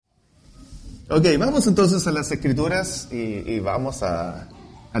Ok, vamos entonces a las Escrituras y vamos a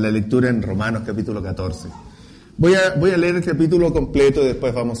la lectura en Romanos capítulo 14. Voy a leer el capítulo completo y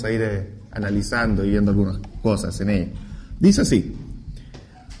después vamos a ir analizando y viendo algunas cosas en él. Dice así: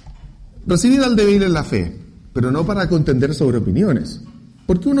 Recibid al débil en la fe, pero no para contender sobre opiniones,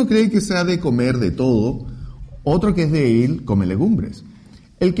 porque uno cree que se ha de comer de todo, otro que es débil come legumbres.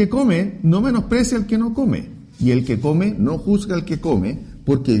 El que come no menosprecia al que no come, y el que come no juzga al que come,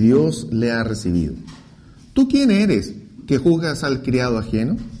 porque Dios le ha recibido. ¿Tú quién eres que juzgas al criado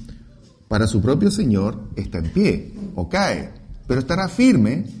ajeno? Para su propio Señor está en pie, o cae, pero estará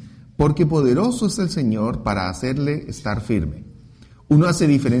firme, porque poderoso es el Señor para hacerle estar firme. Uno hace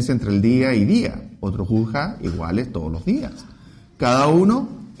diferencia entre el día y día, otro juzga iguales todos los días. Cada uno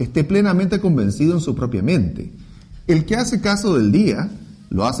esté plenamente convencido en su propia mente. El que hace caso del día,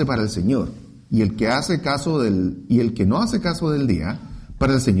 lo hace para el Señor, y el que no hace caso del día,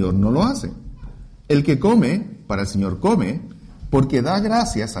 para el Señor no lo hace. El que come, para el Señor come, porque da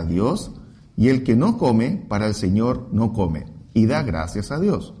gracias a Dios, y el que no come, para el Señor no come, y da gracias a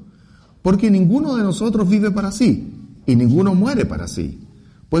Dios. Porque ninguno de nosotros vive para sí, y ninguno muere para sí.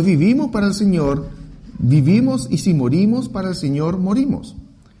 Pues vivimos para el Señor, vivimos, y si morimos para el Señor, morimos.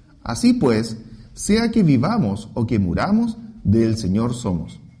 Así pues, sea que vivamos o que muramos, del Señor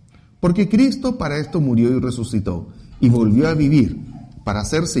somos. Porque Cristo para esto murió y resucitó, y volvió a vivir, para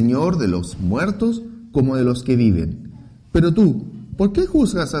ser Señor de los muertos como de los que viven. Pero tú, ¿por qué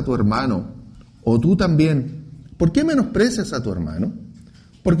juzgas a tu hermano? O tú también, ¿por qué menosprecias a tu hermano?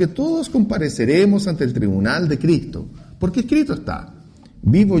 Porque todos compareceremos ante el tribunal de Cristo, porque escrito está: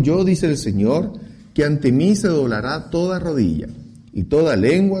 vivo yo, dice el Señor, que ante mí se doblará toda rodilla, y toda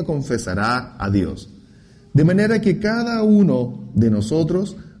lengua confesará a Dios. De manera que cada uno de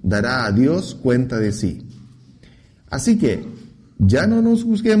nosotros dará a Dios cuenta de sí. Así que, ya no nos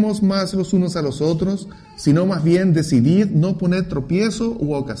juzguemos más los unos a los otros, sino más bien decidid no poner tropiezo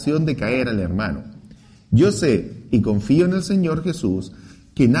u ocasión de caer al hermano. Yo sé y confío en el Señor Jesús,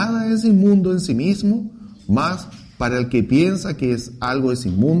 que nada es inmundo en sí mismo, mas para el que piensa que algo es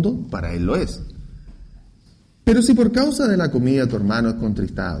inmundo, para él lo es. Pero si por causa de la comida tu hermano es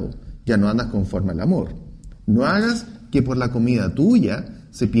contristado, ya no andas conforme al amor. No hagas que por la comida tuya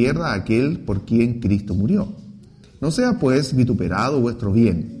se pierda aquel por quien Cristo murió. No sea pues vituperado vuestro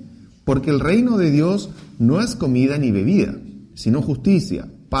bien, porque el reino de Dios no es comida ni bebida, sino justicia,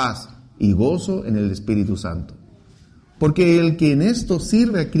 paz y gozo en el Espíritu Santo. Porque el que en esto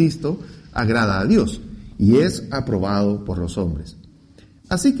sirve a Cristo agrada a Dios y es aprobado por los hombres.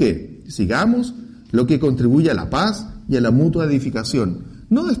 Así que sigamos lo que contribuye a la paz y a la mutua edificación.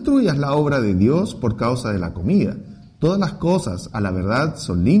 No destruyas la obra de Dios por causa de la comida. Todas las cosas a la verdad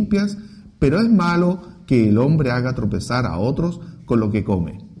son limpias, pero es malo que el hombre haga tropezar a otros con lo que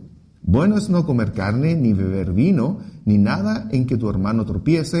come. Bueno es no comer carne, ni beber vino, ni nada en que tu hermano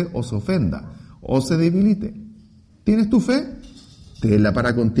tropiece o se ofenda, o se debilite. ¿Tienes tu fe? Tenla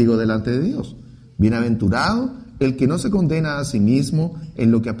para contigo delante de Dios. Bienaventurado el que no se condena a sí mismo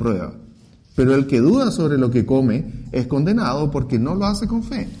en lo que aprueba. Pero el que duda sobre lo que come es condenado porque no lo hace con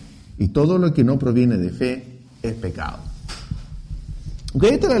fe. Y todo lo que no proviene de fe es pecado. Ok,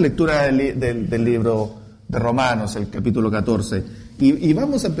 esta es la lectura del libro de Romanos, el capítulo 14. Y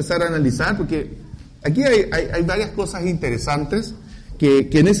vamos a empezar a analizar, porque aquí hay varias cosas interesantes que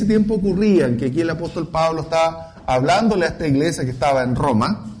en ese tiempo ocurrían, que aquí el apóstol Pablo está hablándole a esta iglesia que estaba en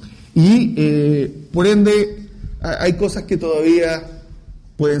Roma, y por ende hay cosas que todavía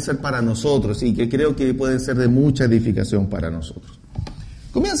pueden ser para nosotros y que creo que pueden ser de mucha edificación para nosotros.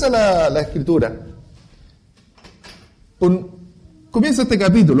 Comienza la escritura. Comienza este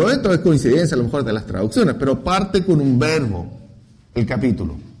capítulo, esto es coincidencia a lo mejor de las traducciones, pero parte con un verbo, el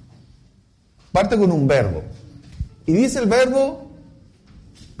capítulo. Parte con un verbo. Y dice el verbo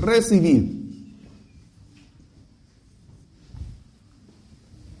recibid.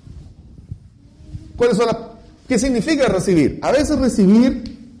 ¿Qué significa recibir? A veces a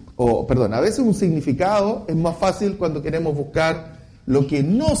veces un significado es más fácil cuando queremos buscar lo que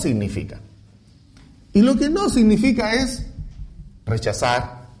no significa. Y lo que no significa es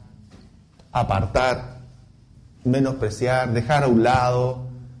rechazar, apartar, menospreciar, dejar a un lado,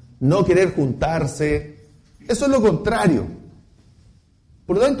 no querer juntarse. Eso es lo contrario.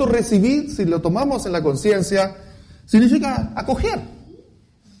 Por lo tanto, recibir, si lo tomamos en la conciencia, significa acoger.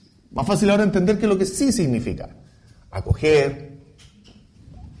 Más fácil ahora entender que lo que sí significa. Acoger,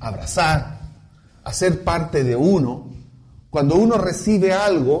 abrazar, hacer parte de uno. Cuando uno recibe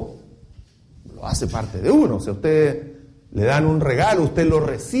algo, lo hace parte de uno. O sea, usted le dan un regalo, usted lo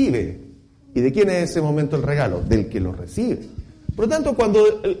recibe. ¿Y de quién es ese momento el regalo? Del que lo recibe. Por lo tanto, cuando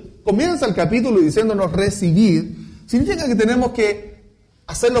comienza el capítulo diciéndonos recibid, significa que tenemos que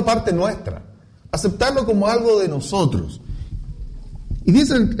hacerlo parte nuestra, aceptarlo como algo de nosotros. Y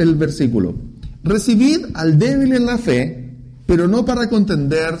dice el versículo, recibid al débil en la fe, pero no para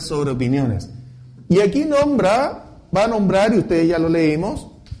contender sobre opiniones. Y aquí va a nombrar, y ustedes ya lo leímos,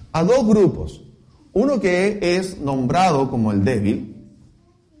 a dos grupos. Uno que es nombrado como el débil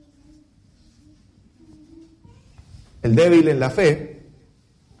en la fe,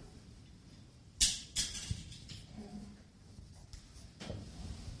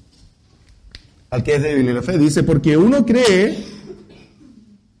 al que es débil en la fe, dice, porque uno cree,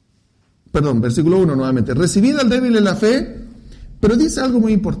 versículo 1 nuevamente, recibid al débil en la fe, pero dice algo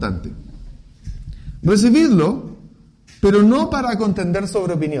muy importante, recibidlo, pero no para contender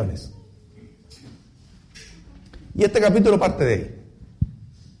sobre opiniones. Y este capítulo parte de ahí.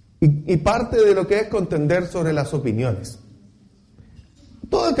 Y parte de lo que es contender sobre las opiniones.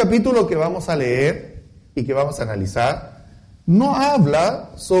 Todo el capítulo que vamos a leer y que vamos a analizar no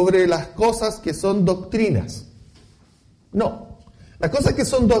habla sobre las cosas que son doctrinas. No. Las cosas que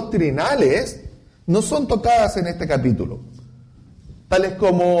son doctrinales no son tocadas en este capítulo. Tales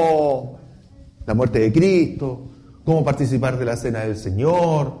como la muerte de Cristo, cómo participar de la cena del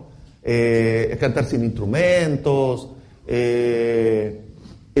Señor, cantar sin instrumentos,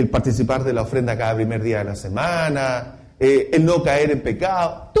 el participar de la ofrenda cada primer día de la semana, el no caer en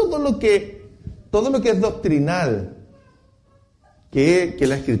pecado, todo lo que es doctrinal, que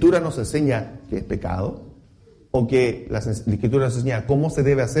la Escritura nos enseña que es pecado, o que la Escritura nos enseña cómo se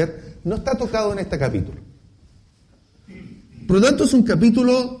debe hacer, no está tocado en este capítulo. Por lo tanto, es un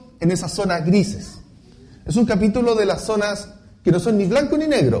capítulo en esas zonas grises. Es un capítulo de las zonas que no son ni blanco ni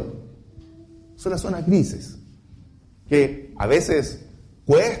negro, son las zonas grises, que a veces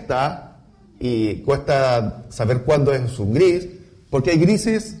cuesta saber cuándo es un gris, porque hay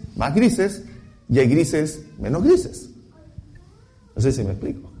grises más grises y hay grises menos grises. No sé si me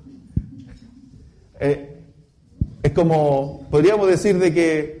explico. Es como, podríamos decir de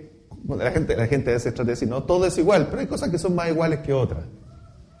que la gente a veces trata de decir, no, todo es igual, pero hay cosas que son más iguales que otras.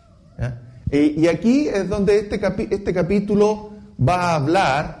 ¿Ya? Y aquí es donde este capítulo va a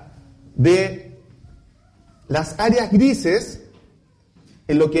hablar de las áreas grises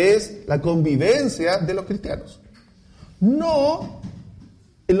en lo que es la convivencia de los cristianos. No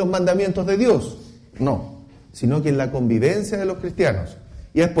en los mandamientos de Dios, no, sino que en la convivencia de los cristianos.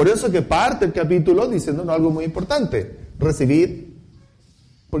 Y es por eso que parte el capítulo diciéndonos algo muy importante, recibir,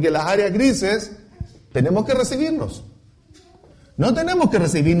 porque las áreas grises tenemos que recibirnos. No tenemos que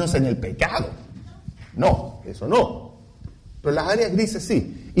recibirnos en el pecado, no, eso no, pero las áreas grises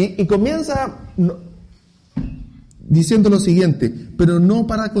sí. Y comienza diciendo lo siguiente, pero no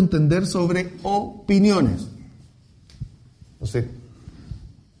para contender sobre opiniones. Entonces,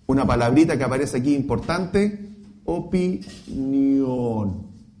 una palabrita que aparece aquí importante, opinión.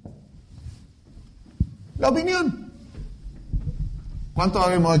 La opinión. ¿Cuántos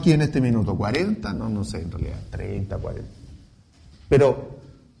habemos aquí en este minuto? ¿40? No sé, en realidad, 30, 40. Pero,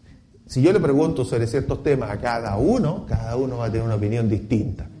 si yo le pregunto sobre ciertos temas a cada uno va a tener una opinión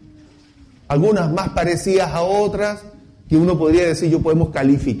distinta. Algunas más parecidas a otras, que uno podría decir, podemos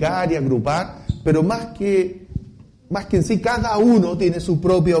calificar y agrupar, pero más que en sí, cada uno tiene su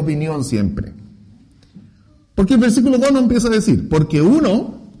propia opinión siempre. Porque el versículo 2 nos empieza a decir, porque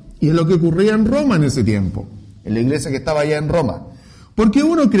uno, y es lo que ocurría en Roma en ese tiempo, en la iglesia que estaba allá en Roma, porque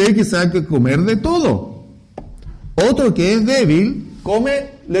uno cree que se ha que comer de todo, otro que es débil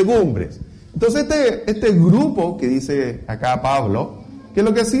come legumbres. Entonces este grupo que dice acá Pablo, que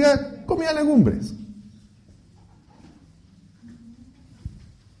lo que hacía, comía legumbres.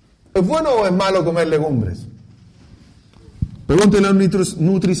 ¿Es bueno o es malo comer legumbres? Pregúntele a un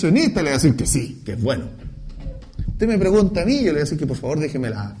nutricionista y le va a decir que sí, que es bueno. Usted me pregunta a mí y yo le voy a decir que por favor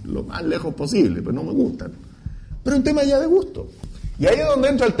déjemela lo más lejos posible, pero no me gustan. Pero es un tema ya de gusto. Y ahí es donde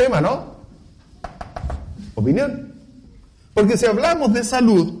entra el tema, ¿no? Opinión. Porque si hablamos de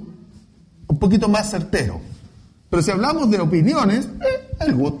salud, un poquito más certero. Pero si hablamos de opiniones,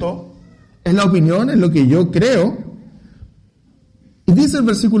 el gusto, es la opinión, es lo que yo creo. Y dice el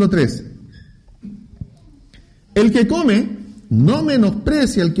versículo 3, el que come no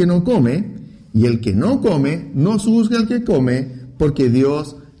menosprecia al que no come, y el que no come no juzga al que come, porque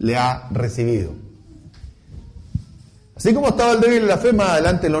Dios le ha recibido. Así como estaba el débil en la fe, más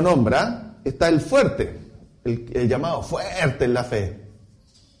adelante lo nombra, está el fuerte, el llamado fuerte en la fe.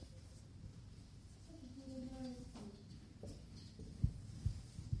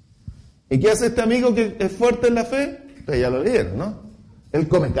 ¿Y qué hace este amigo que es fuerte en la fe? Ustedes ya lo leyeron, ¿no? Él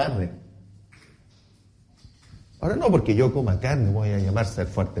come carne. Ahora no porque yo coma carne voy a llamar ser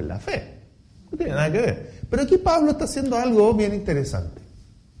fuerte en la fe. No tiene nada que ver. Pero aquí Pablo está haciendo algo bien interesante.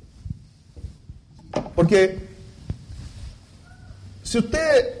 Porque si usted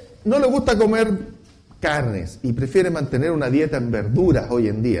no le gusta comer carnes y prefiere mantener una dieta en verduras hoy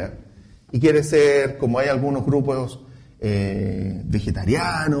en día y quiere ser, como hay algunos grupos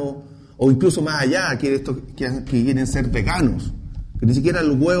vegetarianos o incluso más allá, que quieren ser veganos, que ni siquiera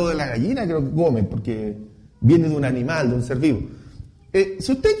el huevo de la gallina creo que comen porque viene de un animal, de un ser vivo.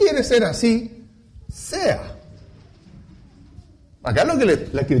 Si usted quiere ser así, sea. Acá lo que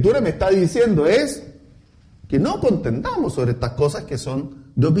la Escritura me está diciendo es que no contendamos sobre estas cosas que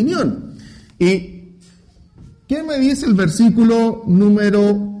son de opinión. ¿Y qué me dice el versículo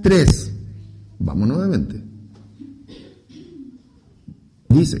número 3? Vamos nuevamente.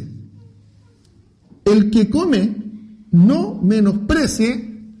 Dice, el que come no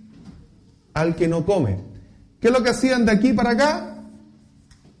menosprecie al que no come. ¿Qué es lo que hacían de aquí para acá?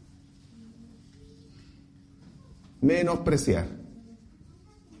 Menospreciar.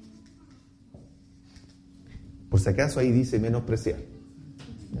 Por si acaso ahí dice menospreciar.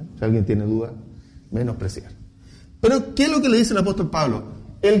 ¿Ya? Si alguien tiene duda, menospreciar. Pero ¿qué es lo que le dice el apóstol Pablo?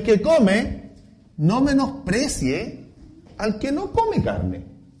 El que come no menosprecie al que no come carne.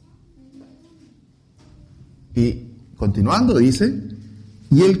 Y continuando dice,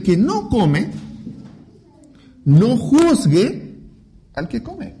 y el que no come no juzgue al que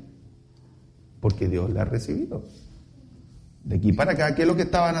come, porque Dios la ha recibido. De aquí para acá, ¿qué es lo que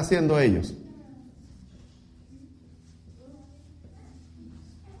estaban haciendo ellos?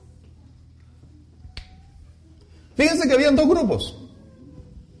 Fíjense que habían dos grupos.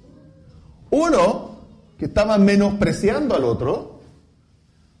 Uno que estaba menospreciando al otro,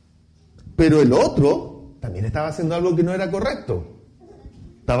 pero el otro también estaba haciendo algo que no era correcto.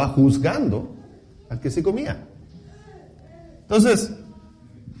 Estaba juzgando al que se comía. Entonces,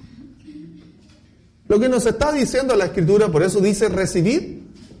 lo que nos está diciendo la Escritura, por eso dice recibid,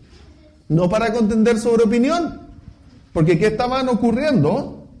 no para contender sobre opinión, porque ¿qué estaban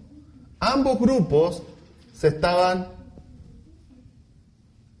ocurriendo? Ambos grupos se estaban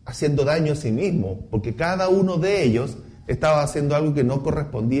haciendo daño a sí mismos, porque cada uno de ellos estaba haciendo algo que no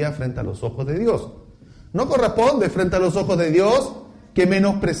correspondía frente a los ojos de Dios. No corresponde frente a los ojos de Dios que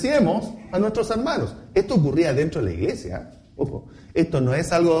menospreciemos a nuestros hermanos. Esto ocurría dentro de la iglesia. Ojo, esto no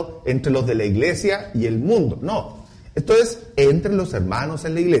es algo entre los de la iglesia y el mundo, no. Esto es entre los hermanos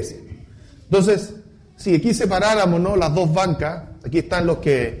en la iglesia. Entonces, si aquí separáramos, ¿no?, las dos bancas, aquí están los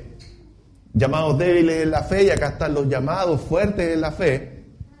que llamados débiles en la fe y acá están los llamados fuertes en la fe.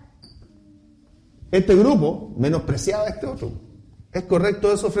 Este grupo menospreciaba a este otro. ¿Es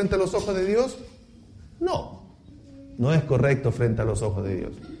correcto eso frente a los ojos de Dios? No, no es correcto frente a los ojos de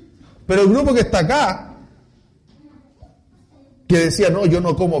Dios. Pero el grupo que está acá, que decía, no, yo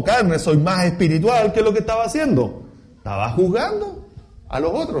no como carne, soy más espiritual, ¿qué es lo que estaba haciendo? Estaba juzgando a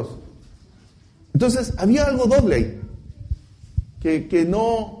los otros. Entonces, había algo doble ahí, que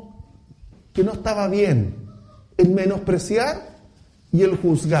no estaba bien, el menospreciar y el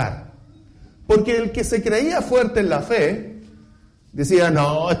juzgar. Porque el que se creía fuerte en la fe, decía,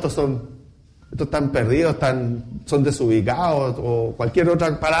 no, estos están perdidos, son desubicados, o cualquier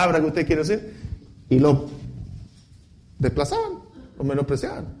otra palabra que usted quiera decir, y lo desplazaban, lo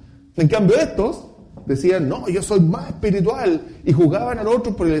menospreciaban. En cambio estos decían, no, yo soy más espiritual, y juzgaban al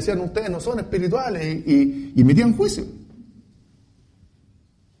otro porque le decían, ustedes no son espirituales, y emitían juicio.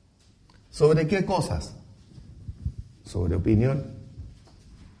 ¿Sobre qué cosas? Sobre opinión.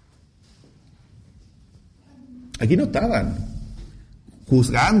 Aquí no estaban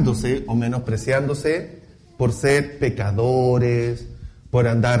juzgándose o menospreciándose por ser pecadores, por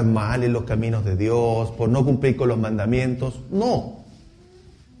andar mal en los caminos de Dios, por no cumplir con los mandamientos. No.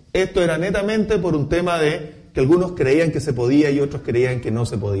 Esto era netamente por un tema de que algunos creían que se podía y otros creían que no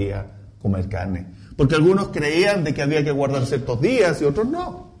se podía comer carne. Porque algunos creían de que había que guardar ciertos días y otros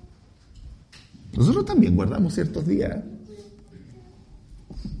no. Nosotros también guardamos ciertos días.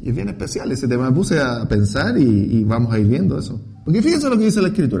 Y es bien especial ese tema. Me puse a pensar y vamos a ir viendo eso. Porque fíjense lo que dice la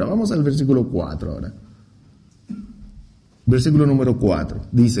Escritura. Vamos al versículo 4 ahora. Versículo número 4.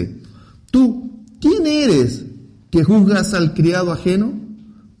 Dice, ¿tú quién eres que juzgas al criado ajeno?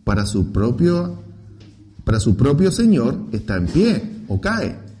 Para su propio Señor está en pie o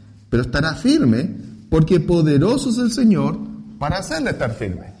cae, pero estará firme porque poderoso es el Señor para hacerle estar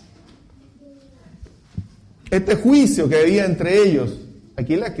firme. Este juicio que había entre ellos,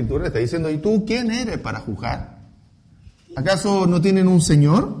 aquí la Escritura está diciendo, ¿y tú quién eres para juzgar? ¿Acaso no tienen un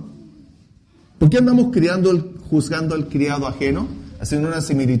Señor? ¿Por qué andamos juzgando al criado ajeno? Haciendo una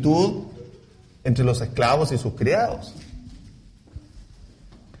similitud entre los esclavos y sus criados.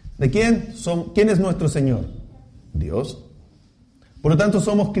 ¿Quién es nuestro Señor? Dios. Por lo tanto,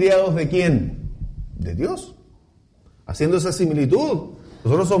 ¿somos criados de quién? De Dios. Haciendo esa similitud,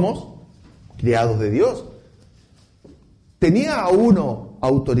 nosotros somos criados de Dios. ¿Tenía uno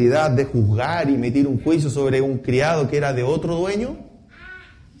autoridad de juzgar y emitir un juicio sobre un criado que era de otro dueño?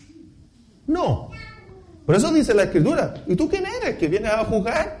 No. Por eso dice la Escritura, ¿y tú quién eres que vienes a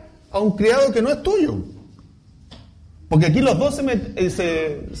juzgar a un criado que no es tuyo? Porque aquí los dos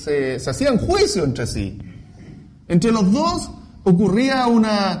se hacían juicio entre sí. Entre los dos ocurría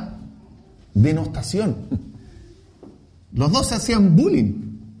una denostación. Los dos se hacían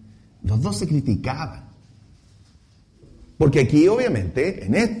bullying. Los dos se criticaban. Porque aquí, obviamente,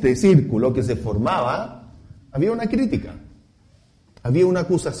 en este círculo que se formaba, había una crítica, había una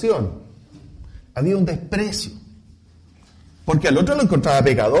acusación, había un desprecio. Porque al otro lo encontraba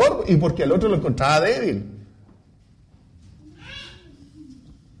pecador y porque al otro lo encontraba débil.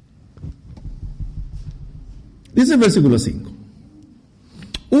 Dice el versículo 5.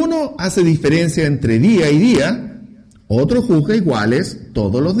 Uno hace diferencia entre día y día, otro juzga iguales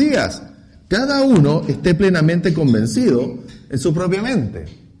todos los días. Cada uno esté plenamente convencido en su propia mente.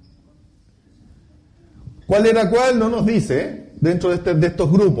 ¿Cuál era cuál? No nos dice dentro de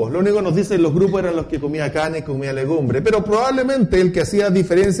estos grupos. Lo único que nos dice los grupos eran los que comía carne y comía legumbre. Pero probablemente el que hacía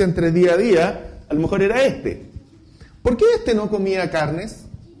diferencia entre día a día, a lo mejor era este. ¿Por qué este no comía carnes?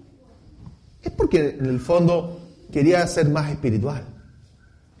 Es porque en el fondo quería ser más espiritual.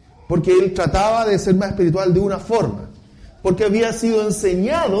 Porque él trataba de ser más espiritual de una forma. Porque había sido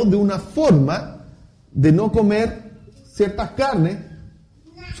enseñado de una forma de no comer ciertas carnes,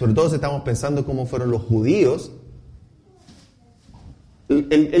 sobre todo si estamos pensando cómo fueron los judíos.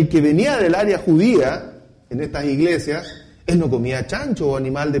 El que venía del área judía, en estas iglesias, él no comía chancho o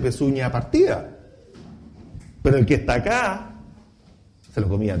animal de pezuña partida. Pero el que está acá, se lo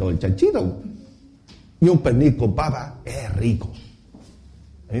comía todo el chanchito. Y un pernil con papa es rico.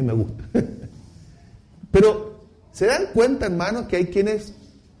 A mí me gusta. Pero ¿se dan cuenta, hermanos, que hay quienes...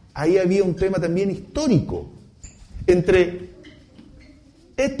 Ahí había un tema también histórico entre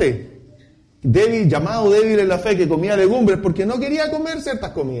débil, llamado débil en la fe, que comía legumbres porque no quería comer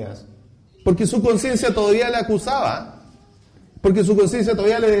ciertas comidas, porque su conciencia todavía le acusaba, porque su conciencia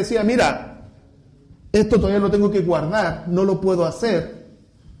todavía le decía, mira, esto todavía lo tengo que guardar, no lo puedo hacer.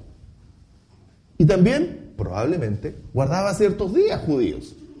 Y también, probablemente, guardaba ciertos días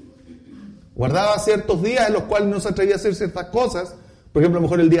judíos. Guardaba ciertos días en los cuales no se atrevía a hacer ciertas cosas. Por ejemplo, a lo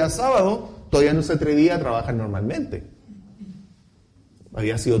mejor el día sábado todavía no se atrevía a trabajar normalmente.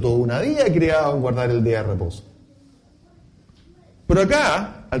 Había sido todo una día criado en guardar el día de reposo. Pero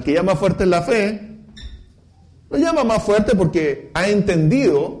acá, al que llama fuerte en la fe, lo llama más fuerte porque ha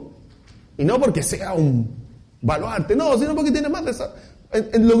entendido, y no porque sea un baluarte, no, sino porque tiene más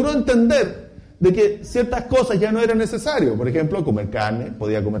logró entender de que ciertas cosas ya no eran necesarias. Por ejemplo, comer carne,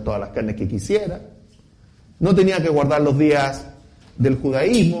 podía comer todas las carnes que quisiera. No tenía que guardar los días del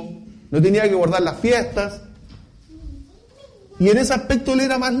judaísmo, no tenía que guardar las fiestas. Y en ese aspecto él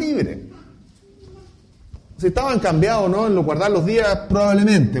era más libre. Si estaban cambiados o no en guardar los días,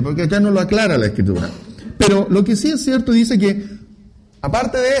 probablemente, porque acá no lo aclara la Escritura. Pero lo que sí es cierto, dice que,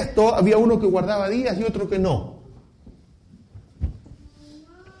 aparte de esto, había uno que guardaba días y otro que no.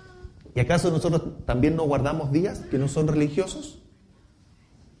 ¿Y acaso nosotros también no guardamos días que no son religiosos?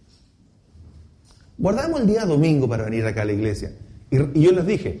 Guardamos el día domingo para venir acá a la iglesia. Y yo les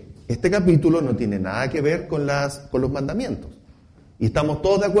dije, este capítulo no tiene nada que ver con los mandamientos. Y estamos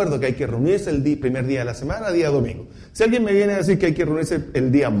todos de acuerdo que hay que reunirse el primer día de la semana, día domingo. Si alguien me viene a decir que hay que reunirse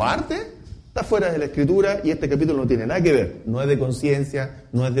el día martes, está fuera de la Escritura y este capítulo no tiene nada que ver. No es de conciencia,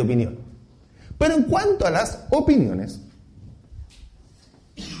 no es de opinión. Pero en cuanto a las opiniones,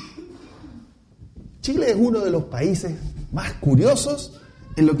 Chile es uno de los países más curiosos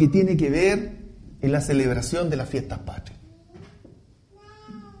en lo que tiene que ver en la celebración de las fiestas patrias.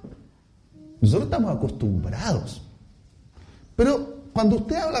 Nosotros estamos acostumbrados. Pero cuando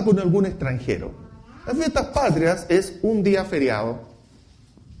usted habla con algún extranjero, las fiestas patrias es un día feriado.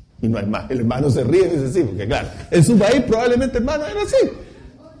 Y no hay más. El hermano se ríe y dice sí, porque claro, en su país probablemente, hermano, era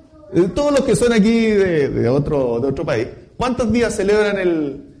así. Todos los que son aquí de otro país, ¿cuántos días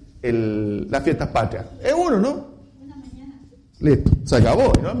celebran las fiestas patrias? Es uno, ¿no? Una mañana. Listo, se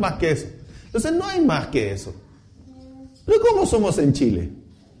acabó, no es más que eso. Entonces no hay más que eso. Pero ¿cómo somos en Chile?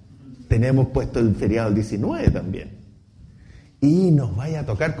 Tenemos puesto el feriado el 19 también. Y nos vaya a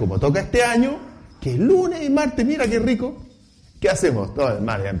tocar, como toca este año, que lunes y martes, mira qué rico. ¿Qué hacemos? Todo el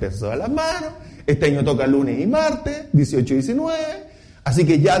mar ya empezó a las manos. Este año toca lunes y martes, 18 y 19. Así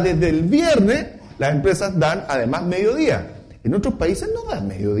que ya desde el viernes las empresas dan además mediodía. En otros países no dan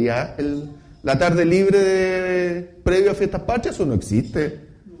mediodía. La tarde libre previo a fiestas patrias, eso no existe.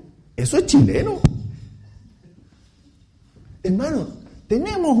 Eso es chileno. Hermanos,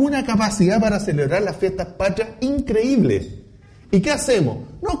 tenemos una capacidad para celebrar las fiestas patrias increíble. ¿Y qué hacemos?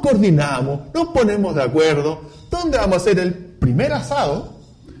 Nos coordinamos, nos ponemos de acuerdo. ¿Dónde vamos a hacer el primer asado?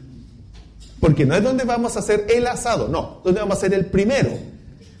 Porque no es donde vamos a hacer el asado, no. ¿Dónde vamos a hacer el primero?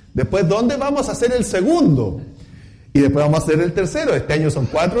 Después, ¿dónde vamos a hacer el segundo? Y después vamos a hacer el tercero. Este año son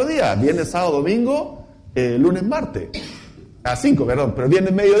 4 días. Viernes, sábado, domingo, lunes, martes. 5, perdón. Pero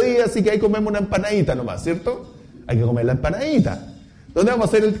viernes, mediodía, así que ahí comemos una empanadita nomás, ¿cierto? Hay que comer la empanadita. ¿Dónde vamos a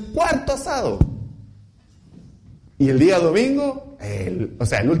hacer el cuarto asado? Y el día domingo, el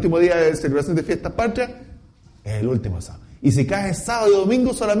último día de celebración de fiestas patrias, el último asado. Y si cae sábado y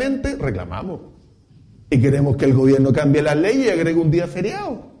domingo solamente, reclamamos. Y queremos que el gobierno cambie las leyes y agregue un día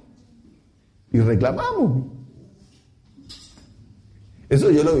feriado. Y reclamamos. Eso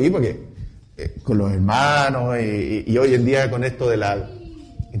yo lo vi porque con los hermanos y hoy en día con esto de la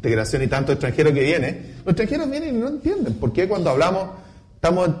integración y tanto extranjero que viene, los extranjeros vienen y no entienden. ¿Por qué cuando hablamos,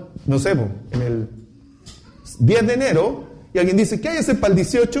 estamos, no sé, en el 10 de enero y alguien dice, ¿qué hay que hacer para el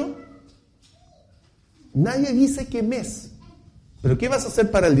 18? Nadie dice qué mes. ¿Pero qué vas a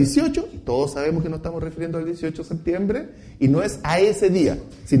hacer para el 18? Todos sabemos que nos estamos refiriendo al 18 de septiembre y no es a ese día,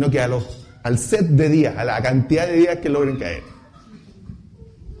 sino que al set de días, a la cantidad de días que logren caer.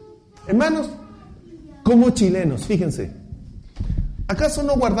 Hermanos, como chilenos, fíjense, ¿acaso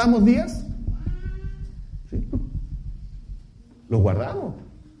no guardamos días? ¿Sí? Los guardamos,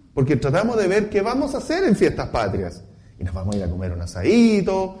 porque tratamos de ver qué vamos a hacer en fiestas patrias. Y nos vamos a ir a comer un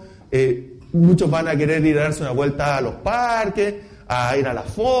asadito, muchos van a querer ir a darse una vuelta a los parques, a ir a la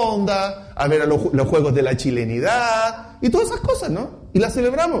fonda, a ver a los juegos de la chilenidad, y todas esas cosas, ¿no? Y las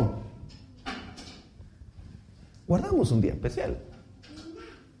celebramos. Guardamos un día especial.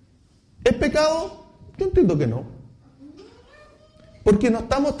 ¿Es pecado? Yo entiendo que no. Porque no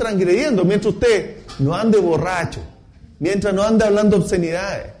estamos transgrediendo. Mientras usted no ande borracho, mientras no ande hablando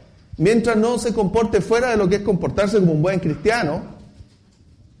obscenidades, mientras no se comporte fuera de lo que es comportarse como un buen cristiano,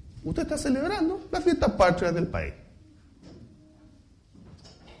 usted está celebrando las fiestas patrias del país.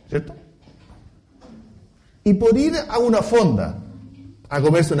 ¿Cierto? Y por ir a una fonda, a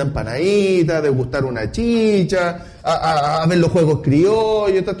comerse una empanadita, a degustar una chicha, a ver los juegos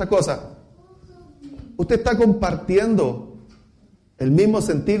criollos y todas estas cosas, usted está compartiendo el mismo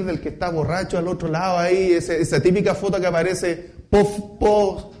sentir del que está borracho al otro lado ahí, esa típica foto que aparece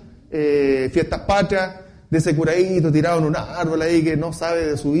post fiestas patrias, de ese curadito tirado en un árbol ahí que no sabe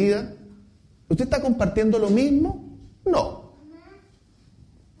de su vida. ¿Usted está compartiendo lo mismo? No.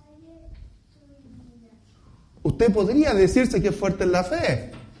 Usted podría decirse que es fuerte en la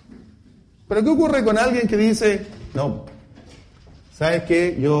fe. Pero ¿qué ocurre con alguien que dice, no, ¿sabes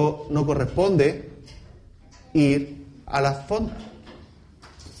qué? Yo no corresponde ir a las fondas?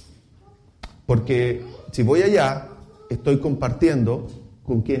 Porque si voy allá, estoy compartiendo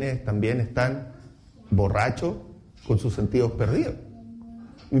con quienes también están borrachos, con sus sentidos perdidos.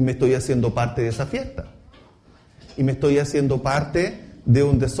 Y me estoy haciendo parte de esa fiesta. Y me estoy haciendo parte de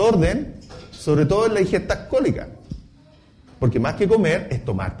un desorden, sobre todo en la ingesta alcohólica. Porque más que comer, es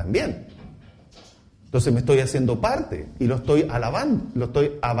tomar también. Entonces me estoy haciendo parte y lo estoy alabando, lo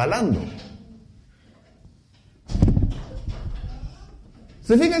estoy avalando.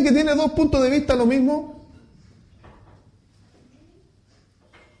 ¿Se fijan que tiene dos puntos de vista lo mismo?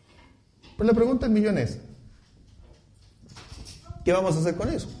 Pues la pregunta del millón es, ¿qué vamos a hacer con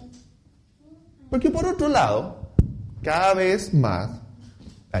eso? Porque por otro lado, cada vez más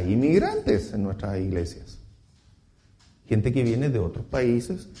hay inmigrantes en nuestras iglesias. Gente que viene de otros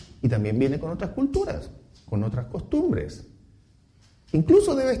países y también viene con otras culturas, con otras costumbres,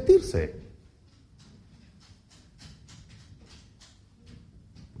 incluso de vestirse.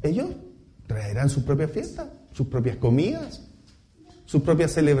 Ellos traerán sus propias fiestas, sus propias comidas, sus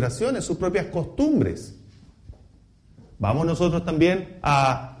propias celebraciones, sus propias costumbres. ¿Vamos nosotros también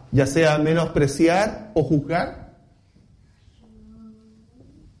a, ya sea menospreciar o juzgar?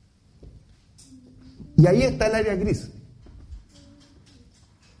 Y ahí está el área gris.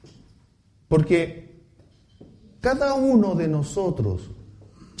 Porque cada uno de nosotros,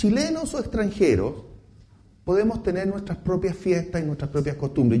 chilenos o extranjeros, podemos tener nuestras propias fiestas y nuestras propias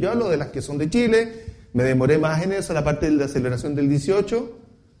costumbres. Yo hablo de las que son de Chile, me demoré más en eso, la parte de la celebración del 18,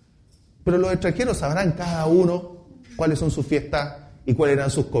 pero los extranjeros sabrán cada uno cuáles son sus fiestas y cuáles eran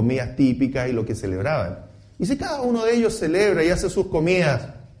sus comidas típicas y lo que celebraban. Y si cada uno de ellos celebra y hace sus comidas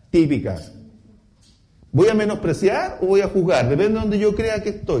típicas, ¿Voy a menospreciar o voy a juzgar? Depende de donde yo crea que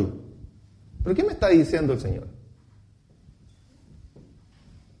estoy. ¿Pero qué me está diciendo el Señor?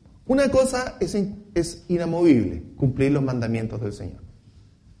 Una cosa es inamovible, cumplir los mandamientos del Señor.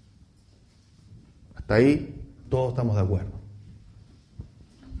 Hasta ahí todos estamos de acuerdo.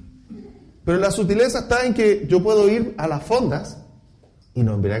 Pero la sutileza está en que yo puedo ir a las fondas y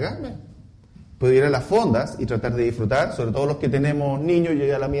no embriagarme. Puedo ir a las fondas y tratar de disfrutar, sobre todo los que tenemos niños. Yo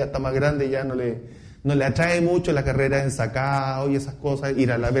ya la mía está más grande, ya no le atrae mucho la carrera en sacao y esas cosas,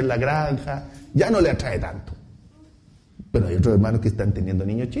 ir a ver la granja, ya no le atrae tanto. Pero hay otros hermanos que están teniendo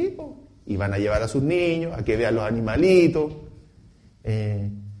niños chicos y van a llevar a sus niños a que vean los animalitos.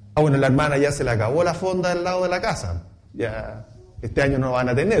 Bueno, la hermana ya se le acabó la fonda al lado de la casa. Ya este año no van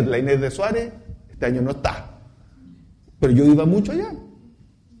a tener. La Inés de Suárez este año no está. Pero yo iba mucho allá.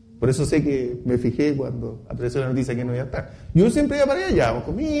 Por eso sé que me fijé cuando apareció la noticia que no iba a estar. Yo siempre iba para allá,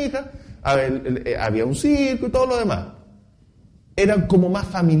 con mi hija. Había un circo y todo lo demás. Era como más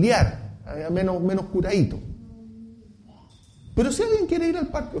familiar, había menos curadito. Pero si alguien quiere ir al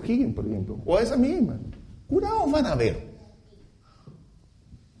Parque O'Higgins, por ejemplo, o a esa misma, curados van a ver.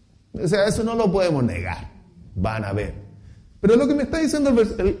 O sea, eso no lo podemos negar, van a ver. Pero lo que me está diciendo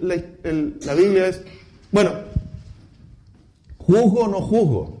la Biblia es, bueno, ¿juzgo o no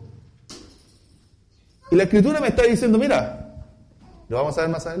juzgo? Y la Escritura me está diciendo, mira, lo vamos a ver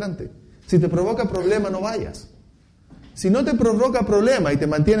más adelante, si te provoca problema, no vayas. Si no te provoca problema y te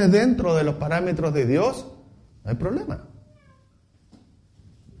mantienes dentro de los parámetros de Dios, no hay problema.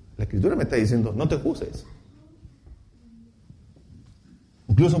 La Escritura me está diciendo, no te juzgues.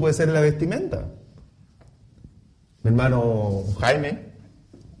 Incluso puede ser la vestimenta. Mi hermano Jaime,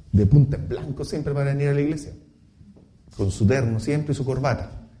 de punta en blanco siempre para venir a la iglesia, con su terno siempre y su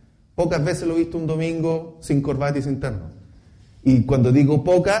corbata. Pocas veces lo he visto un domingo sin corbata y sin terno. Y cuando digo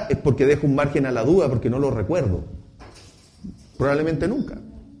poca es porque dejo un margen a la duda, porque no lo recuerdo. Probablemente nunca.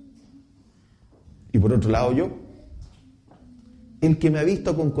 Y por otro lado yo, el que me ha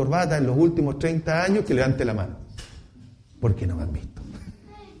visto con corbata en los últimos 30 años, que levante la mano. Porque no me han visto.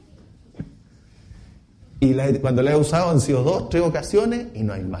 Y cuando la he usado han sido 2, 3 ocasiones y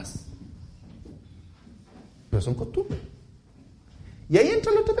no hay más. Pero son costumbres. Y ahí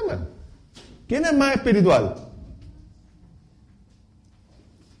entra el otro tema. ¿Quién es más espiritual?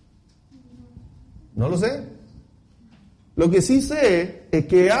 No lo sé. Lo que sí sé es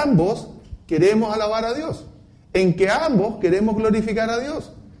que ambos queremos alabar a Dios. En que ambos queremos glorificar a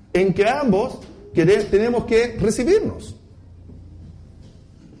Dios. En que ambos tenemos que recibirnos.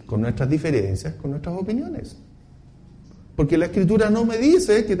 Con nuestras diferencias, con nuestras opiniones. Porque la Escritura no me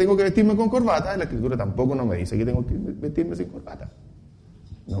dice que tengo que vestirme con corbata, y la Escritura tampoco no me dice que tengo que vestirme sin corbata.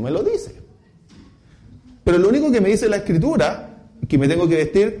 No me lo dice. Pero lo único que me dice la Escritura, que me tengo que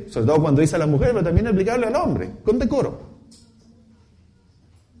vestir, sobre todo cuando dice a la mujer, pero también es aplicable al hombre, con decoro.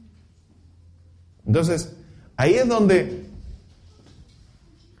 Entonces, ahí es donde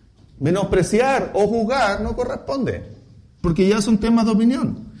menospreciar o juzgar no corresponde, porque ya son temas de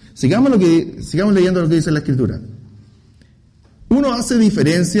opinión. Sigamos leyendo lo que dice la Escritura. Uno hace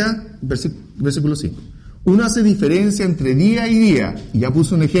diferencia, versículo 5. Uno hace diferencia entre día y día, y ya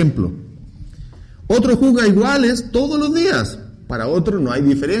puse un ejemplo. Otro juzga iguales todos los días. Para otro no hay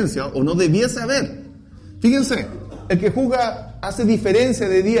diferencia, o no debiese haber. Fíjense, el que juzga hace diferencia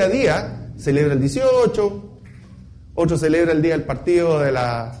de día a día, celebra el 18, otro celebra el día del partido de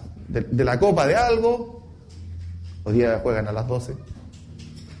la copa de algo, los días juegan a las 12.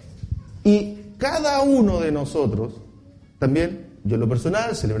 Y cada uno de nosotros, también, yo en lo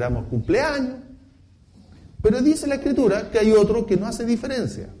personal, celebramos cumpleaños, pero dice la Escritura que hay otro que no hace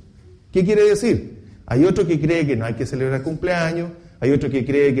diferencia. ¿Qué quiere decir? Hay otro que cree que no hay que celebrar cumpleaños, hay otro que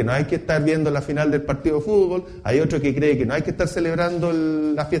cree que no hay que estar viendo la final del partido de fútbol, hay otro que cree que no hay que estar celebrando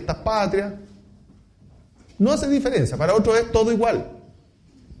las fiestas patrias. No hace diferencia, para otros es todo igual,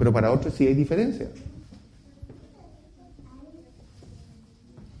 pero para otros sí hay diferencia.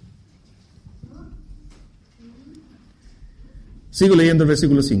 Sigo leyendo el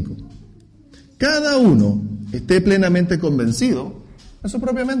versículo 5. Cada uno esté plenamente convencido en su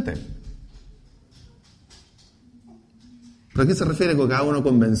propia mente. ¿Pero a qué se refiere con cada uno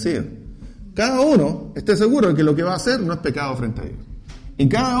convencido? Cada uno esté seguro de que lo que va a hacer no es pecado frente a Dios. Y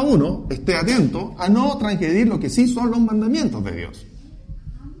cada uno esté atento a no transgredir lo que sí son los mandamientos de Dios.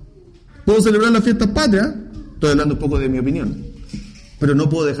 ¿Puedo celebrar las fiestas patrias? Estoy hablando un poco de mi opinión. Pero no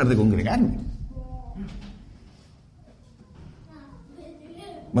puedo dejar de congregarme.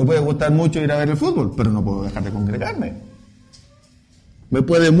 Me puede gustar mucho ir a ver el fútbol, pero no puedo dejar de congregarme. Me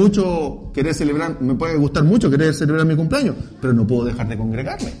puede gustar mucho querer celebrar mi cumpleaños, pero no puedo dejar de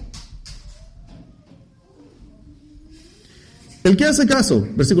congregarme. El que hace caso,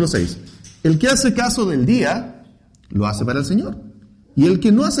 versículo 6, el que hace caso del día, lo hace para el Señor. Y el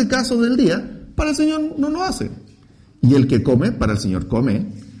que no hace caso del día, para el Señor no lo hace. Y el que come, para el Señor come,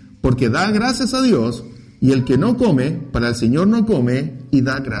 porque da gracias a Dios. Y el que no come, para el Señor no come, y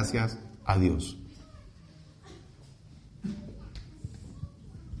da gracias a Dios.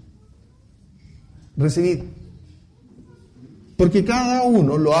 Recibid. Porque cada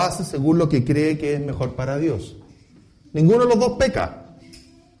uno lo hace según lo que cree que es mejor para Dios. Ninguno de los dos peca,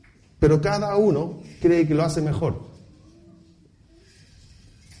 pero cada uno cree que lo hace mejor.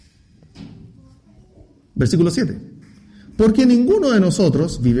 Versículo 7. Porque ninguno de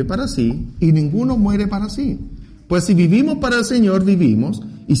nosotros vive para sí y ninguno muere para sí. Pues si vivimos para el Señor, vivimos,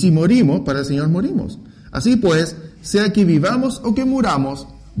 y si morimos, para el Señor morimos. Así pues, sea que vivamos o que muramos,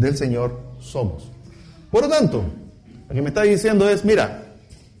 del Señor somos. Por lo tanto, lo que me está diciendo es, mira,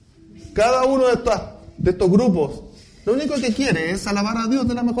 cada uno de estos grupos, lo único que quiere es alabar a Dios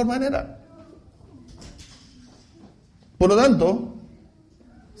de la mejor manera. Por lo tanto,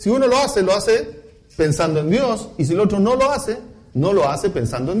 si uno lo hace pensando en Dios, y si el otro no lo hace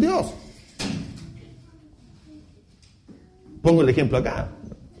pensando en Dios. Pongo el ejemplo acá,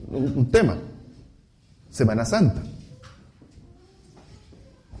 un tema. Semana Santa,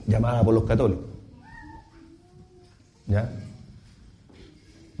 llamada por los católicos. ¿Ya?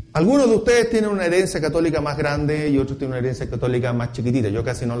 Algunos de ustedes tienen una herencia católica más grande y otros tienen una herencia católica más chiquitita. Yo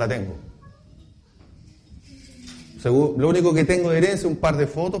casi no la tengo. Lo único que tengo de herencia es un par de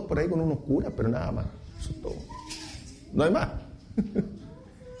fotos por ahí con unos curas, pero nada más. Eso es todo. No hay más.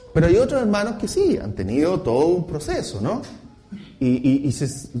 Pero hay otros hermanos que sí, han tenido todo un proceso, ¿no? Y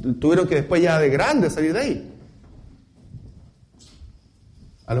tuvieron que después ya de grandes salir de ahí.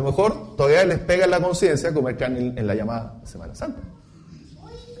 A lo mejor todavía les pega en la conciencia comer carne en la llamada Semana Santa.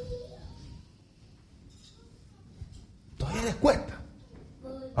 Todavía les cuesta.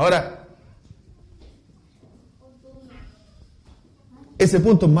 Ahora, ese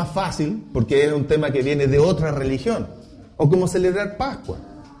punto es más fácil porque es un tema que viene de otra religión. O como celebrar Pascua.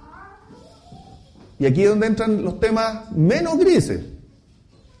 Y aquí es donde entran los temas menos grises.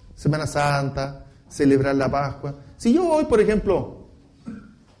 Semana Santa, celebrar la Pascua. Si yo voy, por ejemplo,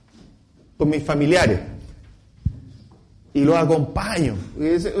 con mis familiares y los acompaño,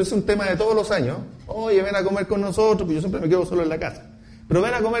 es un tema de todos los años. Oye, ven a comer con nosotros, porque yo siempre me quedo solo en la casa. Pero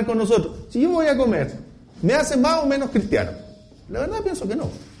ven a comer con nosotros. Si yo voy a comer, ¿me hace más o menos cristiano? La verdad pienso que no.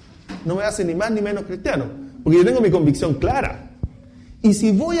 No me hace ni más ni menos cristiano, porque yo tengo mi convicción clara. Y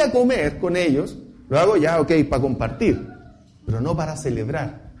si voy a comer con ellos, lo hago ya, ok, para compartir, pero no para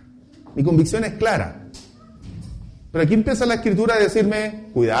celebrar. Mi convicción es clara. Pero aquí empieza la Escritura a decirme,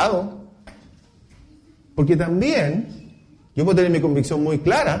 cuidado, porque también yo puedo tener mi convicción muy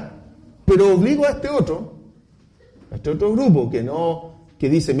clara, pero obligo a este otro grupo que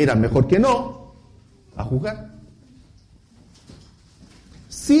dice, mira, mejor que no, a juzgar.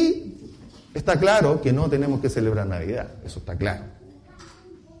 Sí, está claro que no tenemos que celebrar Navidad, eso está claro.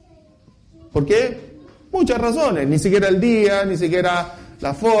 ¿Por qué? Muchas razones, ni siquiera el día, ni siquiera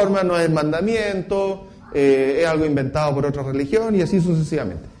la forma, no es el mandamiento, es algo inventado por otra religión y así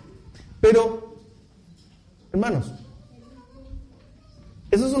sucesivamente. Pero, hermanos,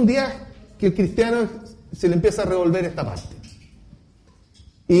 esos son días que el cristiano se le empieza a revolver esta parte.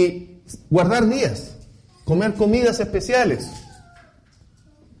 Y guardar días, comer comidas especiales.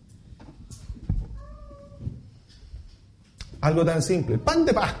 Algo tan simple, el pan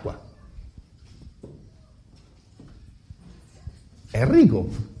de Pascua. Es rico,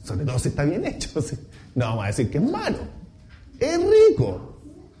 sobre todo si está bien hecho. No vamos a decir que es malo. Es rico.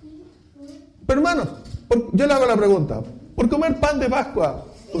 Pero hermanos, yo le hago la pregunta, por comer pan de Pascua,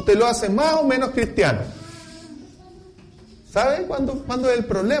 ¿usted lo hace más o menos cristiano? ¿Sabe cuándo es el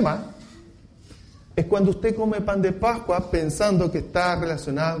problema? Es cuando usted come pan de Pascua pensando que está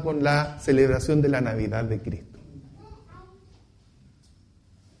relacionado con la celebración de la Navidad de Cristo.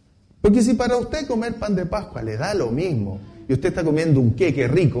 Porque si para usted comer pan de Pascua le da lo mismo y usted está comiendo un queque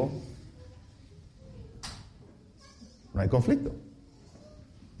rico, no hay conflicto.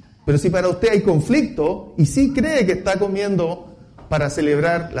 Pero si para usted hay conflicto y sí cree que está comiendo para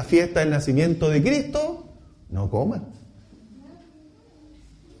celebrar la fiesta del nacimiento de Cristo, no coma.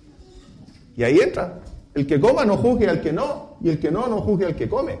 Y ahí entra. El que coma no juzgue al que no, y el que no juzgue al que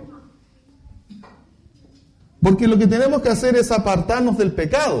come. Porque lo que tenemos que hacer es apartarnos del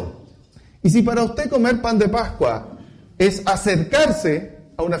pecado. Y si para usted comer pan de Pascua es acercarse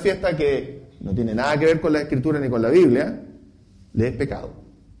a una fiesta que no tiene nada que ver con la Escritura ni con la Biblia, le es pecado.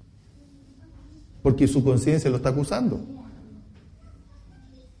 Porque su conciencia lo está acusando.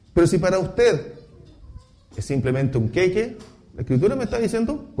 Pero si para usted es simplemente un queque, La Escritura me está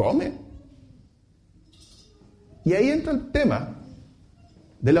diciendo, come. Y ahí entra el tema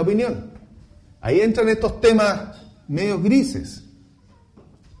de la opinión. Ahí entran estos temas medio grises.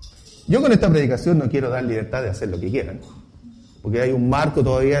 Yo con esta predicación no quiero dar libertad de hacer lo que quieran, porque hay un marco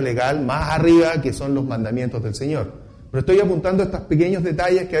todavía legal más arriba que son los mandamientos del Señor. Pero estoy apuntando a estos pequeños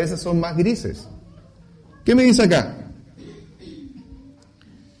detalles que a veces son más grises. ¿Qué me dice acá?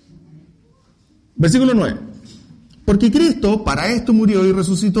 Versículo 9. Porque Cristo para esto murió y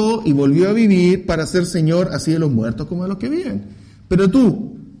resucitó y volvió a vivir para ser Señor así de los muertos como de los que viven. Pero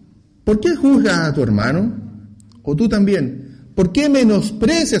tú, ¿por qué juzgas a tu hermano? O tú también, ¿por qué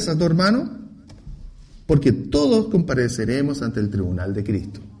menosprecias a tu hermano? Porque todos compareceremos ante el tribunal de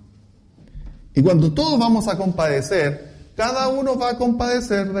Cristo. Y cuando todos vamos a compadecer, cada uno va a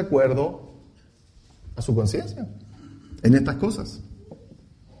compadecer de acuerdo a su conciencia en estas cosas.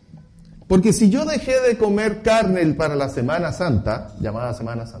 Porque si yo dejé de comer carne para la Semana Santa, llamada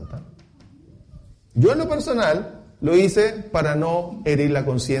Semana Santa, yo en lo personal lo hice para no herir la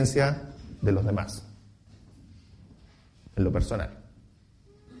conciencia de los demás. En lo personal.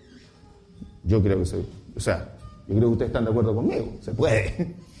 Yo creo que yo creo que ustedes están de acuerdo conmigo, se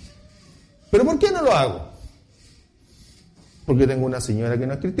puede. ¿Pero por qué no lo hago? Porque tengo una señora que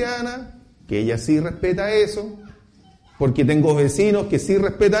no es cristiana, que ella sí respeta eso, porque tengo vecinos que sí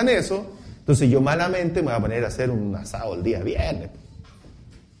respetan eso, entonces yo malamente me voy a poner a hacer un asado el día viernes.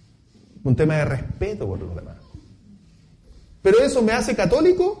 Un tema de respeto por los demás. ¿Pero eso me hace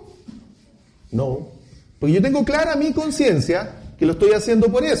católico? No, porque yo tengo clara mi conciencia que lo estoy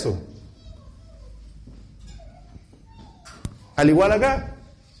haciendo por eso. Al igual acá,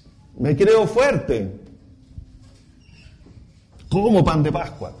 me creo fuerte. Como pan de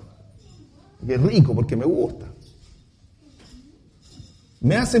Pascua. Que es rico porque me gusta.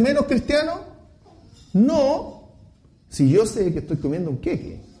 ¿Me hace menos cristiano? No, si yo sé que estoy comiendo un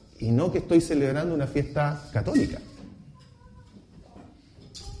queque y no que estoy celebrando una fiesta católica.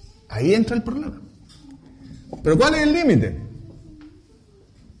 Ahí entra el problema. ¿Pero cuál es el límite?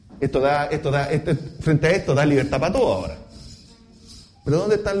 Frente a esto da libertad para todo ahora. ¿Pero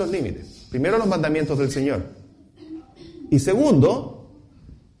dónde están los límites? Primero, los mandamientos del Señor. Y segundo,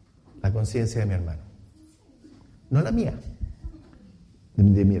 la conciencia de mi hermano. No la mía.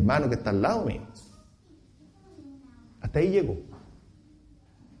 De mi hermano que está al lado mío. Hasta ahí llego.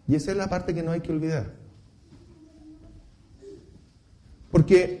 Y esa es la parte que no hay que olvidar.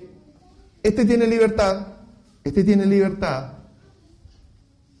 Porque este tiene libertad,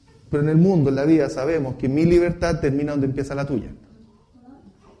 pero en el mundo, en la vida, sabemos que mi libertad termina donde empieza la tuya.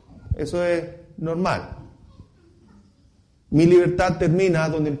 Eso es normal. Mi libertad termina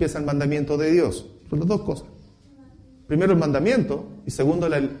donde empieza el mandamiento de Dios. Son las dos cosas. Primero el mandamiento y segundo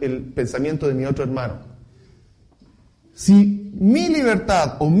el pensamiento de mi otro hermano. Si mi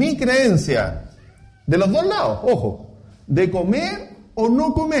libertad o mi creencia, de los dos lados, ojo, de comer o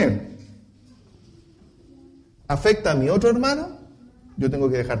no comer, afecta a mi otro hermano, yo tengo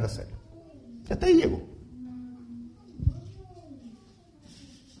que dejar de hacerlo. Y hasta ahí llego.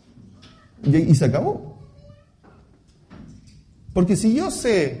 Y se acabó. Porque si yo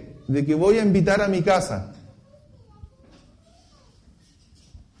sé de que voy a invitar a mi casa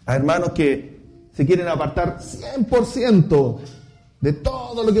a hermanos que se quieren apartar 100% de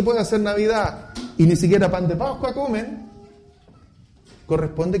todo lo que puede hacer Navidad y ni siquiera pan de Pascua comen,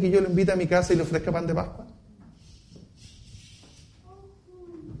 ¿corresponde que yo lo invite a mi casa y le ofrezca pan de Pascua?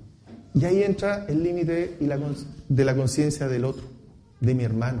 Y ahí entra el límite de la conciencia del otro, de mi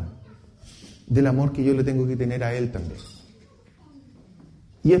hermano, del amor que yo le tengo que tener a él también.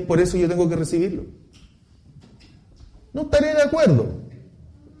 Y es por eso yo tengo que recibirlo. No estaré de acuerdo.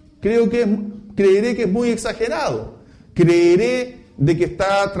 Creeré que es muy exagerado. Creeré de que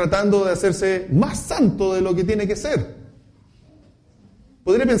está tratando de hacerse más santo de lo que tiene que ser.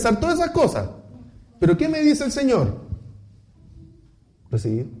 Podré pensar todas esas cosas. Pero ¿qué me dice el Señor?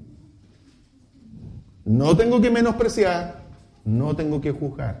 Recibir. No tengo que menospreciar, no tengo que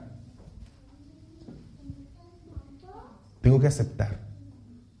juzgar. Tengo que aceptar.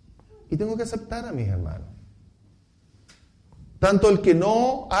 Y tengo que aceptar a mis hermanos. Tanto el que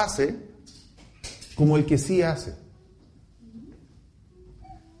no hace, como el que sí hace.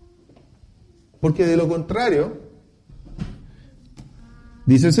 Porque de lo contrario,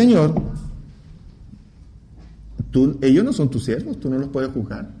 dice el Señor, ellos no son tus siervos, tú no los puedes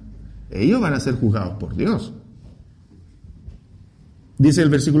juzgar. Ellos van a ser juzgados por Dios. Dice el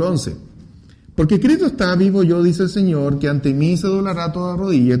versículo 11, porque Cristo está vivo yo, dice el Señor, que ante mí se doblará toda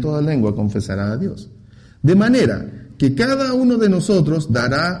rodilla y toda lengua confesará a Dios. De manera que cada uno de nosotros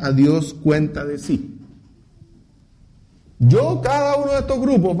dará a Dios cuenta de sí. Cada uno de estos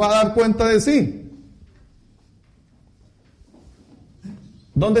grupos va a dar cuenta de sí.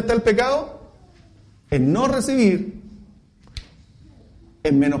 ¿Dónde está el pecado? En no recibir,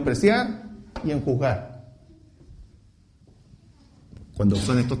 en menospreciar y en juzgar. Cuando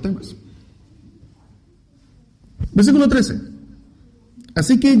son estos temas. Versículo 13.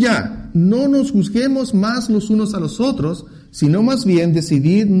 Así que ya, no nos juzguemos más los unos a los otros, sino más bien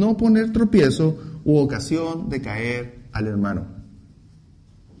decidid no poner tropiezo u ocasión de caer al hermano.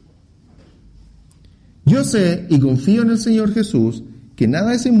 Yo sé y confío en el Señor Jesús que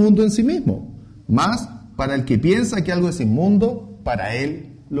nada es inmundo en sí mismo, mas para el que piensa que algo es inmundo, para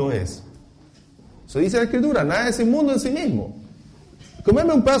él lo es. Eso dice la Escritura, nada es inmundo en sí mismo.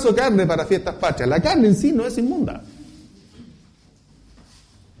 Comerme un pedazo de carne para fiestas patrias, la carne en sí no es inmunda.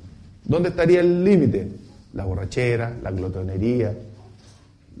 ¿Dónde estaría el límite? La borrachera, la glotonería,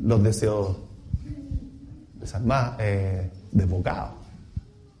 los deseos desbocados.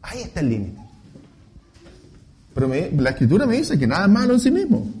 Ahí está el límite. Pero la Escritura me dice que nada es malo en sí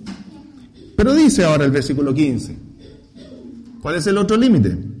mismo. Pero dice ahora el versículo 15. ¿Cuál es el otro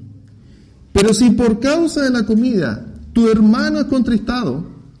límite? Pero si por causa de la comida tu hermano es contristado,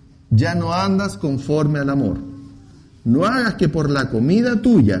 ya no andas conforme al amor. No hagas que por la comida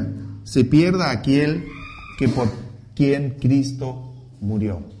tuya se pierda aquel que por quien Cristo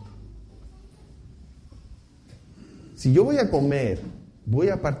murió. Si yo voy a comer, voy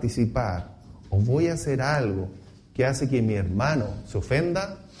a participar o voy a hacer algo que hace que mi hermano se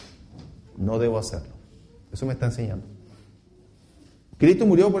ofenda, no debo hacerlo. Eso me está enseñando. Cristo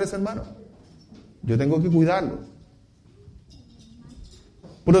murió por ese hermano. Yo tengo que cuidarlo.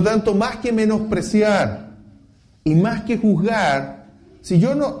 Por lo tanto, más que menospreciar y más que juzgar, si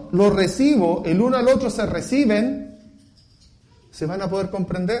yo no lo recibo, el uno al otro se reciben, se van a poder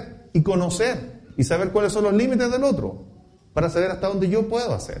comprender y conocer y saber cuáles son los límites del otro, para saber hasta dónde yo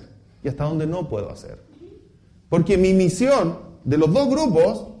puedo hacer y hasta dónde no puedo hacer. Porque mi misión de los dos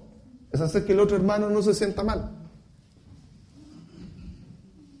grupos es hacer que el otro hermano no se sienta mal.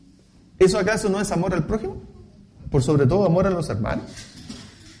 ¿Eso acaso no es amor al prójimo? Por sobre todo amor a los hermanos.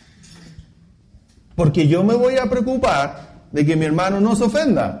 Porque yo me voy a preocupar de que mi hermano no se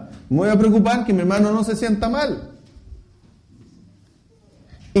ofenda. Me voy a preocupar que mi hermano no se sienta mal.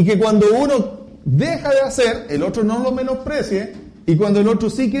 Y que cuando uno deja de hacer, el otro no lo menosprecie. Y cuando el otro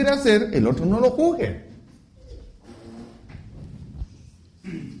sí quiere hacer, el otro no lo juzgue.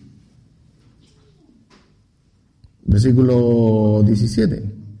 Versículo 17.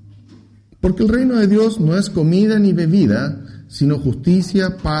 Porque el reino de Dios no es comida ni bebida, sino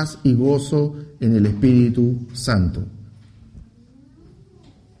justicia, paz y gozo en el Espíritu Santo.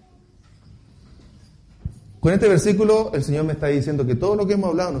 Con este versículo el Señor me está diciendo que todo lo que hemos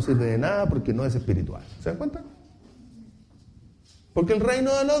hablado no sirve de nada porque no es espiritual. ¿Se dan cuenta? Porque el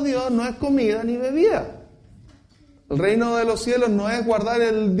reino de los Dios no es comida ni bebida. El reino de los cielos no es guardar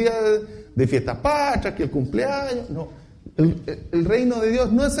el día de fiestas patrias, que el cumpleaños. No. El reino de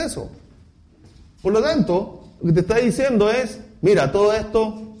Dios no es eso. Por lo tanto, lo que te está diciendo es, mira, todo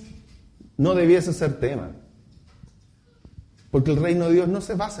esto no debiese ser tema. Porque el reino de Dios no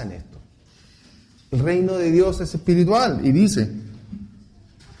se basa en esto. El reino de Dios es espiritual. Y dice,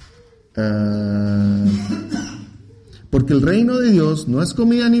 porque el reino de Dios no es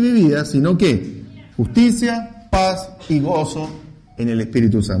comida ni bebida, sino que justicia, paz y gozo en el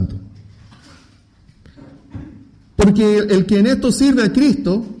Espíritu Santo. Porque el que en esto sirve a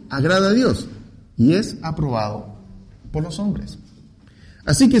Cristo agrada a Dios y es aprobado por los hombres.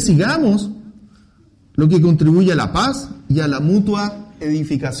 Así que sigamos lo que contribuye a la paz y a la mutua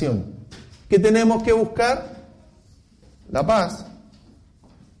edificación. ¿Qué tenemos que buscar? La paz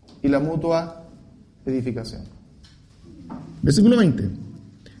y la mutua edificación. Versículo 20.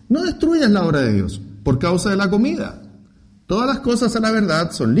 No destruyas la obra de Dios por causa de la comida. Todas las cosas a la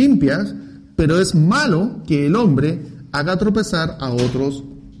verdad son limpias, pero es malo que el hombre haga tropezar a otros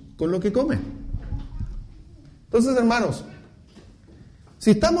con lo que come. Entonces, hermanos,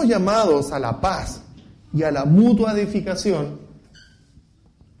 si estamos llamados a la paz y a la mutua edificación,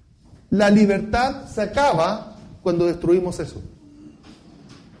 la libertad se acaba cuando destruimos eso.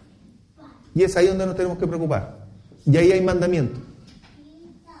 Y es ahí donde nos tenemos que preocupar. Y ahí hay mandamiento.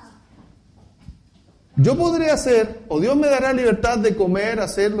 Yo podré hacer, o Dios me dará libertad de comer,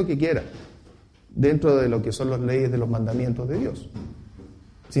 hacer lo que quiera, dentro de lo que son las leyes de los mandamientos de Dios.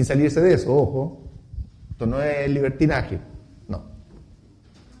 Sin salirse de eso, ojo. Esto no es libertinaje, no.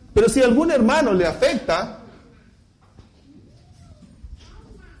 Pero si a algún hermano le afecta,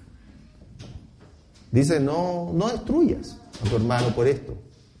 dice, no destruyas a tu hermano por esto.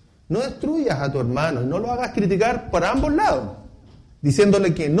 No destruyas a tu hermano y no lo hagas criticar para ambos lados,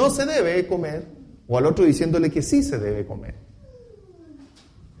 diciéndole que no se debe comer o al otro diciéndole que sí se debe comer.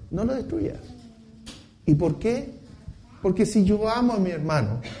 No lo destruyas. ¿Y por qué? Porque si yo amo a mi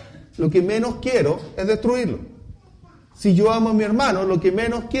hermano, lo que menos quiero es destruirlo. Si yo amo a mi hermano, lo que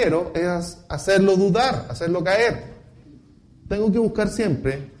menos quiero es hacerlo dudar, hacerlo caer. Tengo que buscar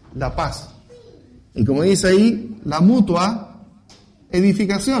siempre la paz. Y como dice ahí, la mutua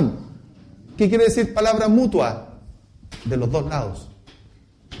edificación. ¿Qué quiere decir palabra mutua? De los dos lados.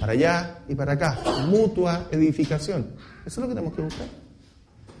 Para allá y para acá. Mutua edificación. Eso es lo que tenemos que buscar.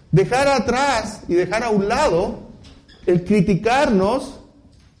 Dejar atrás y dejar a un lado el criticarnos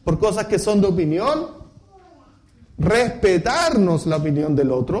por cosas que son de opinión, respetarnos la opinión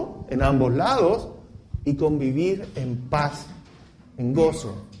del otro en ambos lados y convivir en paz, en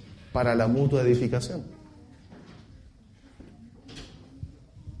gozo, para la mutua edificación.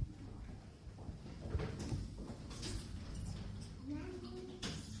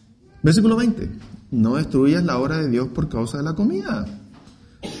 Versículo 20. No destruyas la obra de Dios por causa de la comida.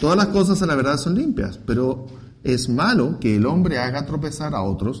 Todas las cosas a la verdad son limpias, pero es malo que el hombre haga tropezar a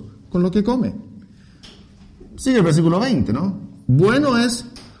otros con lo que come. Sigue el versículo 20, ¿no? Bueno es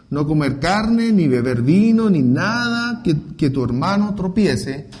no comer carne, ni beber vino, ni nada que tu hermano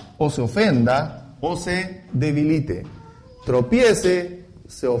tropiece, o se ofenda, o se debilite. Tropiece,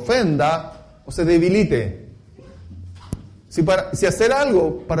 se ofenda, o se debilite. Si hacer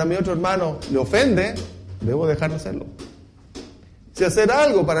algo para mi otro hermano le ofende, debo dejar de hacerlo. Si hacer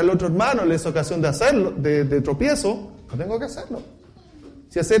algo para el otro hermano le es ocasión de hacerlo, de tropiezo, no tengo que hacerlo.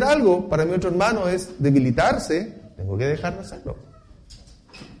 Si hacer algo para mi otro hermano es debilitarse, tengo que dejar de hacerlo.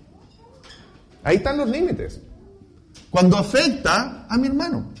 Ahí están los límites. Cuando afecta a mi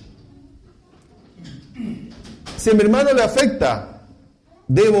hermano. Si a mi hermano le afecta,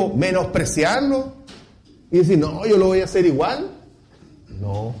 ¿debo menospreciarlo? Y decir, no, yo lo voy a hacer igual.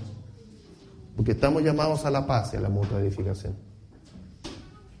 No, porque estamos llamados a la paz y a la mutua edificación.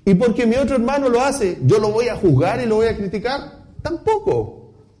 Y porque mi otro hermano lo hace, ¿yo lo voy a juzgar y lo voy a criticar?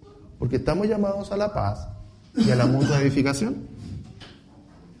 Tampoco, porque estamos llamados a la paz y a la mutua edificación.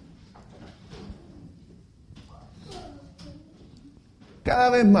 Cada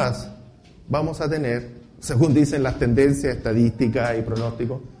vez más vamos a tener, según dicen las tendencias estadísticas y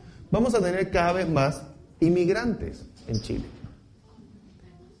pronósticos, vamos a tener cada vez más inmigrantes en Chile.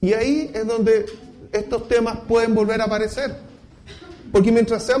 Y ahí es donde estos temas pueden volver a aparecer. Porque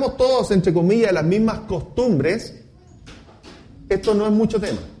mientras seamos todos, entre comillas, las mismas costumbres, esto no es mucho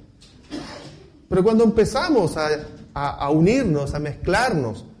tema. Pero cuando empezamos a unirnos, a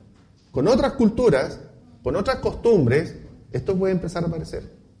mezclarnos con otras culturas, con otras costumbres, esto puede empezar a aparecer.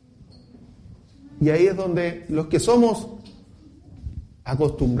 Y ahí es donde los que somos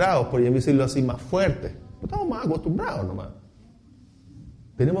acostumbrados, por decirlo así, más fuertes, estamos más acostumbrados nomás.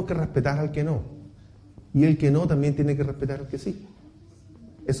 Tenemos que respetar al que no. Y el que no también tiene que respetar al que sí.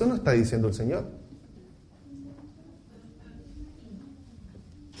 Eso no está diciendo el Señor.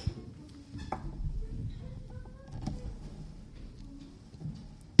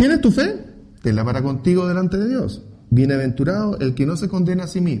 ¿Tienes tu fe? Tenla para contigo delante de Dios. Bienaventurado el que no se condena a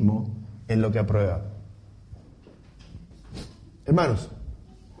sí mismo en lo que aprueba. Hermanos,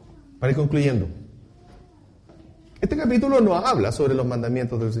 para ir concluyendo, este capítulo no habla sobre los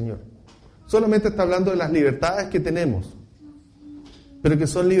mandamientos del Señor. Solamente está hablando de las libertades que tenemos, pero que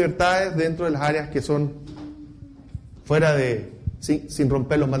son libertades dentro de las áreas que son fuera de, sin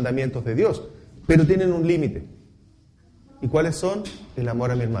romper los mandamientos de Dios, pero tienen un límite. ¿Y cuáles son? El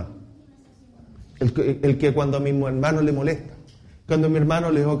amor a mi hermano. El que cuando a mi hermano le molesta, cuando a mi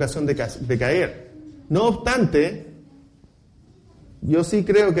hermano le es ocasión de caer. No obstante, yo sí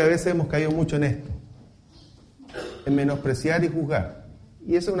creo que a veces hemos caído mucho en esto, en menospreciar y juzgar.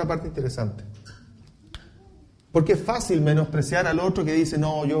 Y esa es una parte interesante. Porque es fácil menospreciar al otro que dice,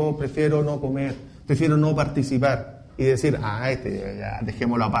 no, yo prefiero no comer, prefiero no participar. Y decir, ya,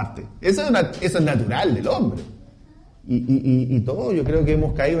 dejémoslo aparte. Eso es natural del hombre. Y todo, yo creo que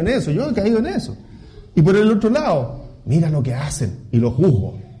hemos caído en eso. Yo he caído en eso. Y por el otro lado, mira lo que hacen y lo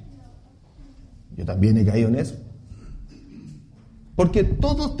juzgo. Yo también he caído en eso. Porque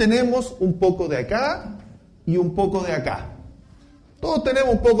todos tenemos un poco de acá y un poco de acá. Todos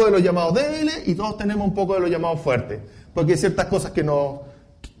tenemos un poco de los llamados débiles y todos tenemos un poco de los llamados fuertes. Porque hay ciertas cosas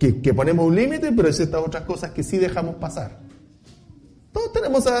que ponemos un límite, pero hay ciertas otras cosas que sí dejamos pasar. Todos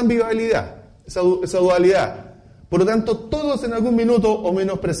tenemos esa ambigüedad, esa dualidad. Por lo tanto, todos en algún minuto o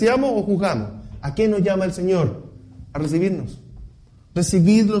menospreciamos o juzgamos. ¿A qué nos llama el Señor? A recibirnos.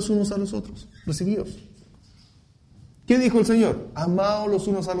 Recibid los unos a los otros. Recibidos. ¿Qué dijo el Señor? Amaos los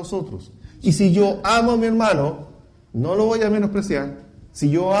unos a los otros. Y si yo amo a mi hermano, no lo voy a menospreciar. Si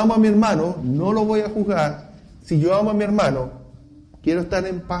yo amo a mi hermano, no lo voy a juzgar. Si yo amo a mi hermano, quiero estar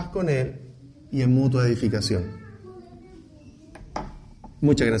en paz con él y en mutua edificación.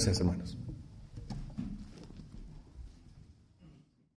 Muchas gracias, hermanos.